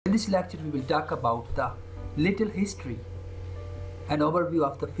In this lecture, we will talk about the little history, an overview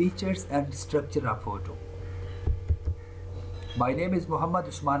of the features and structure of Odoo. My name is Muhammad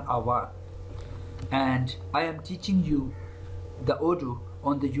Usman Awan, and I am teaching you the Odoo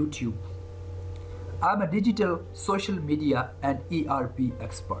on the YouTube. I'm a digital social media and ERP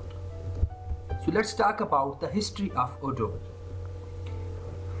expert. So let's talk about the history of Odoo.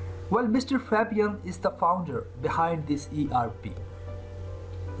 Well, Mr. Fabian is the founder behind this ERP.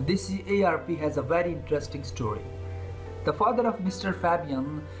 This ERP has a very interesting story. The father of Mr.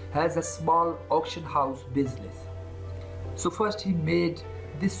 Fabian has a small auction house business. So first he made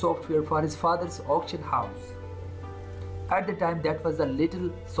this software for his father's auction house. At the time that was a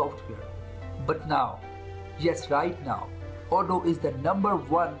little software. But now, yes, right now, Odoo is the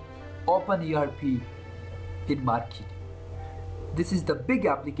 #1 OpenERP in market. This is the big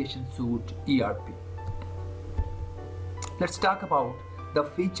application suite ERP. Let's talk about the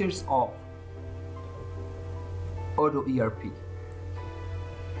features of Odoo ERP.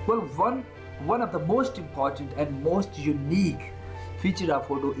 Well, one of the most important and most unique feature of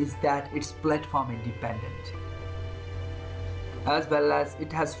Odoo is that it's platform independent, as well as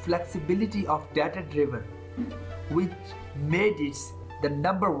it has flexibility of data driven, which made it the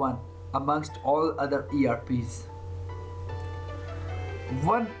 #1 amongst all other ERPs.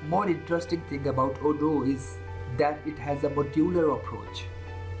 One more interesting thing about Odoo is that it has a modular approach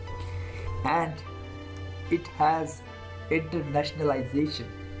and it has internationalization.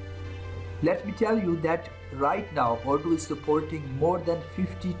 Let me tell you that right now Odoo is supporting more than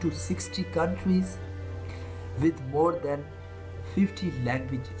 50 to 60 countries with more than 50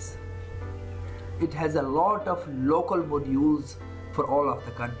 languages. It has a lot of local modules for all of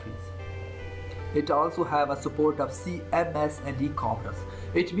the countries. It also have a support of CMS and e-commerce.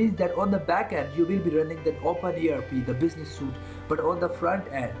 It means that on the back end you will be running the OpenERP, the business suite, but on the front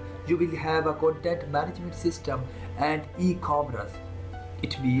end you will have a content management system and e-commerce.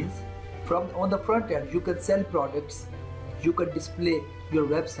 It means on the front end you can sell products, you can display your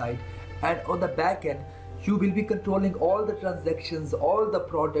website, and on the back end you will be controlling all the transactions, all the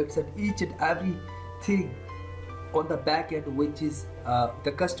products, and each and everything on the back end, which is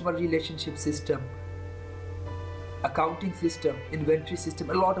the customer relationship system, accounting system, inventory system,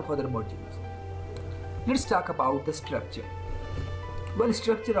 a lot of other modules. Let's talk about the structure. Well,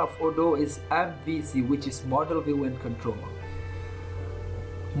 structure of Odoo is MVC, which is model, view, and controller.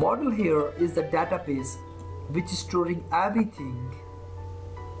 Model here is the database which is storing everything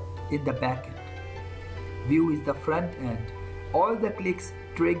in the back end. View is the front end. All the clicks,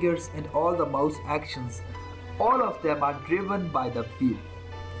 triggers, and all the mouse actions, all of them are driven by the view.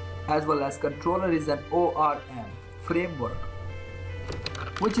 As well as controller is an ORM framework,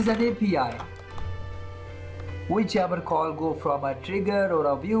 which is an API. Whichever call go from a trigger or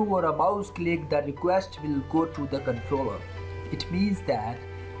a view or a mouse click, the request will go to the controller. It means that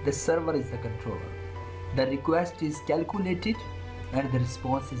the server is the controller. The request is calculated and the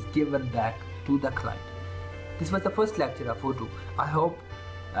response is given back to the client. This was the first lecture of Odoo. I hope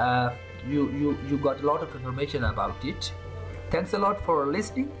you got a lot of information about it. Thanks a lot for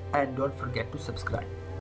listening, and don't forget to subscribe.